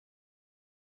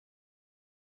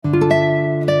I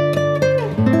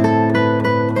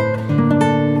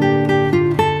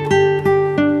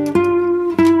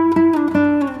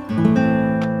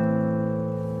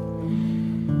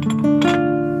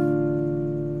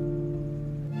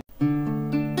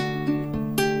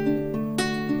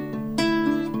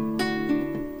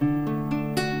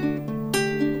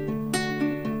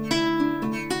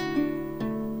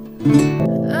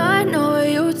know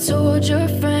you told your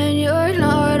friend you're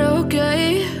not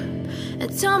okay,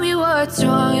 and tell me what's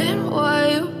wrong and why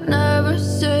you never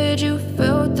said you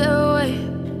felt that way.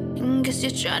 And guess you're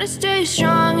trying to stay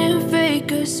strong and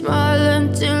fake a smile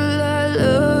until I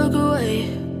look away.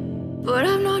 But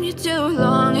I've known you too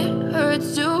long, it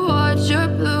hurts to watch your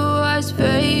blue eyes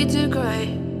fade to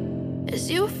gray as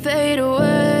you fade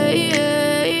away,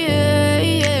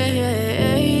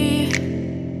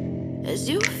 as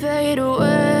you fade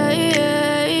away.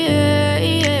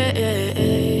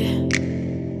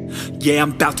 Yeah,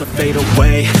 I'm about to fade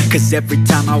away, cause every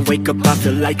time I wake up I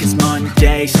feel like it's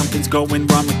Monday. Something's going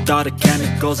wrong with all the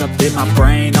chemicals up in my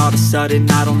brain. All of a sudden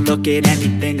I don't look at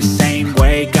anything the same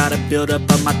way. Got a buildup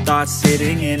of my thoughts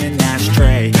sitting in an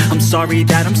ashtray. I'm sorry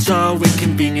that I'm so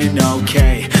inconvenient,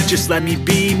 okay. Just let me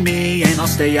be me and I'll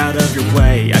stay out of your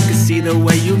way. I can see the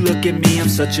way you look at me, I'm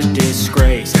such a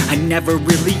disgrace. I never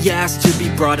really asked to be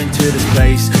brought into this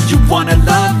place. You wanna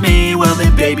love me? Well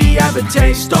then baby I have a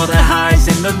taste. All the highs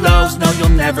and the lows, no you'll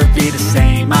never be the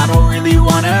same. I don't really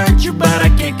wanna hurt you but I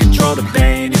can't control the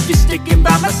pain. If you're sticking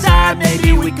by my side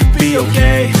maybe we could be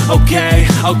okay.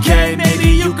 Okay, maybe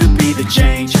you could be the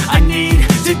change I need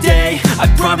today. I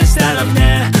promise that I've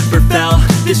never felt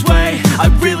this way. I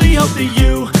really hope that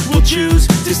you will choose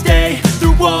to stay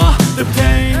through all the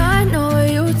pain. I know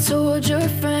you told your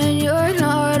friend you're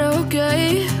not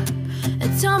okay,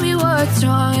 and tell me what's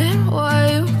wrong and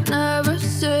why you never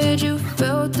said you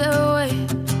felt that way.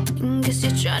 And guess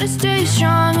you're trying to stay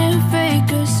strong and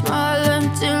fake a smile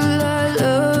until I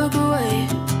look away.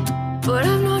 But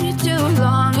I've known you too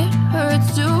long, it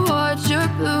hurts to watch your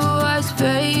blue eyes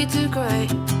fade to gray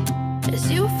as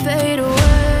you fade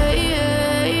away,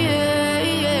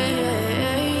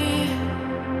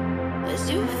 as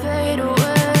you fade away,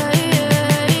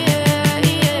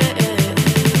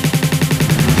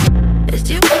 as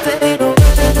you fade away.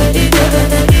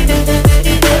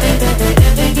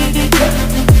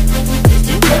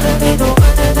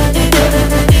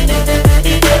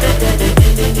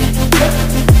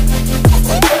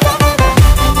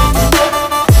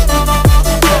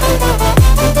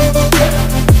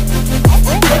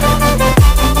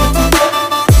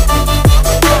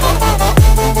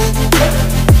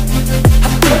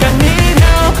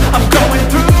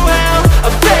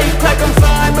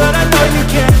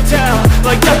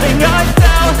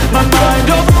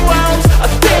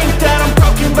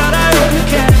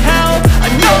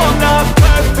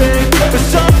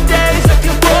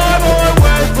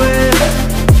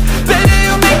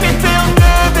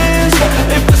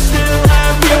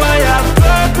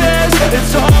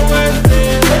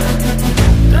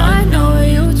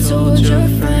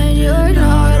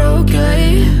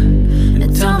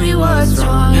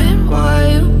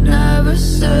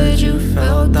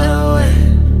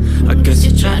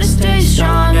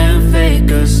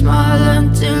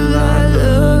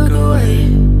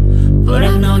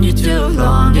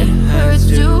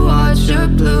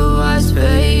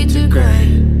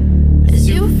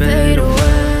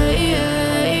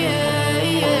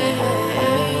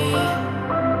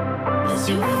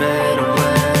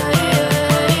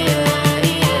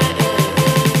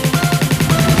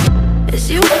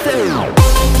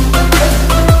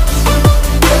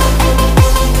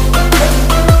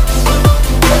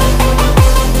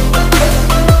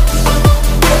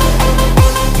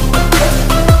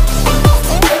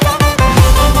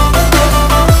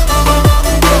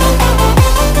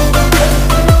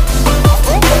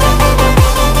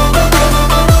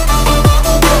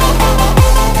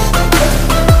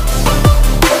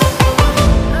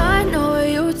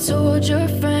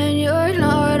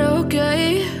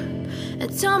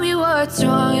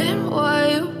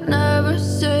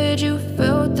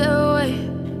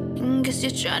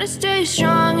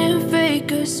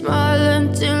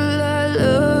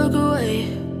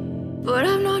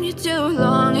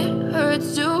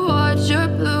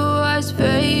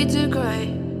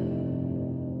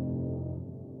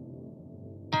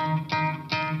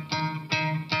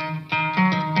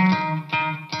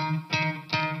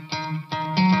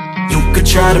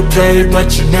 Try to play,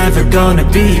 but you're never gonna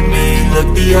beat me.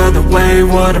 Look the other way,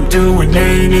 what I'm doing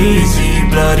ain't easy.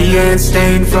 Bloody and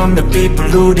stained from the people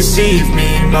who deceive me.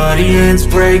 Muddy hands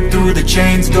break through the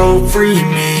chains, go free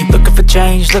me. Looking for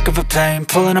change, looking for pain,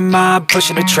 pulling a mob,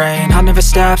 pushing a train. I'll never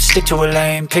stop, stick to a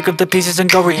lane, pick up the pieces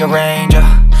and go rearrange.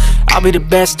 I'll be the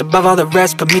best above all the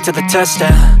rest, put me to the test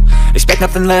and expect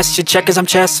nothing less, your check is I'm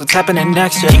chess, what's happening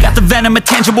next, yeah. He got the venom, a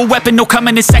tangible weapon, no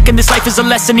coming in second. This life is a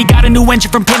lesson, he got a new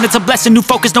engine from pain, it's a blessing. New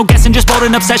focus, no guessing, just bold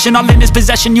and obsession, all in his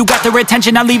possession. You got their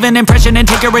attention, I'll leave an impression and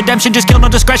take your redemption. Just kill, no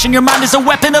discretion, your mind is a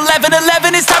weapon.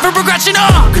 11-11, it's time for progression,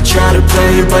 You could try to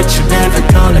play, but you're never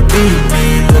gonna beat me.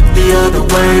 Look the other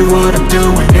way, what I'm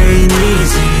doing ain't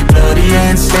easy. Bloody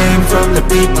hands stained from the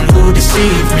people who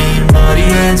deceive me. Muddy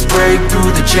hands break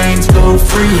through the chains, go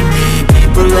free me.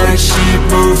 People like sheep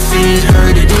move feet,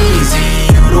 hurt it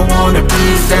easy. You don't wanna be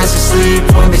fast asleep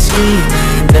when they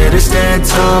scheming. Better stand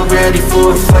tall, ready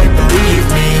for a fight, believe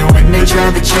me. When they try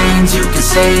the chains, you can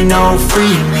say no,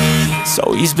 free me.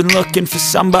 So he's been looking for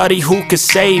somebody who could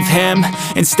save him,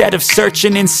 instead of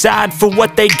searching inside for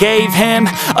what they gave him.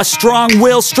 A strong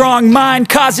will, strong mind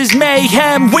causes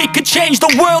mayhem. We could change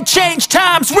the world, change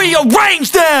times,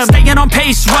 rearrange them. Staying on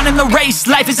pace, running the race.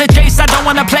 Life is a chase, I don't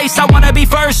want a place, I wanna be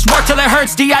first. Work till it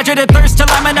hurts, dehydrated thirst till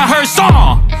I'm in a hearse.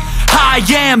 High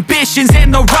ambitions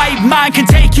and the right mind can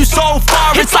take you so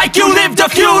far. It's like you lived a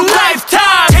few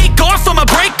lifetimes. Take off from a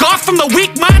break off from the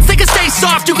weak minds, they can stay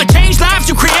soft. You can change lives,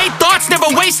 you create thoughts, never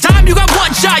waste time. You got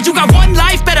one shot, you got one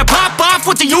life, better pop off.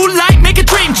 What do you like? Make a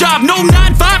dream job. No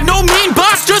 9-5, no mean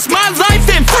boss, just my life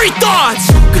and free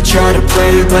thoughts. You could try to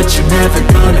play, but you're never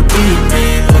gonna beat me.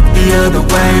 Look the other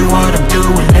way, what I'm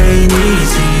doing ain't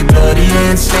easy. Bloody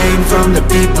hands stained from the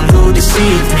people who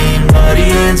deceive me. Muddy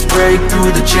hands break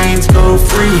through the chains, go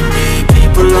free me.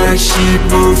 People like sheep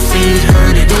move feet,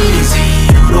 hurt it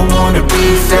easy. You don't wanna be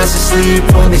fast asleep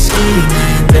when they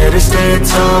scheming. Better stand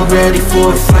tall, ready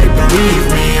for a fight, believe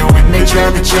me. When they try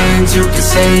the chains, you can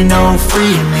say no,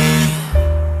 free me.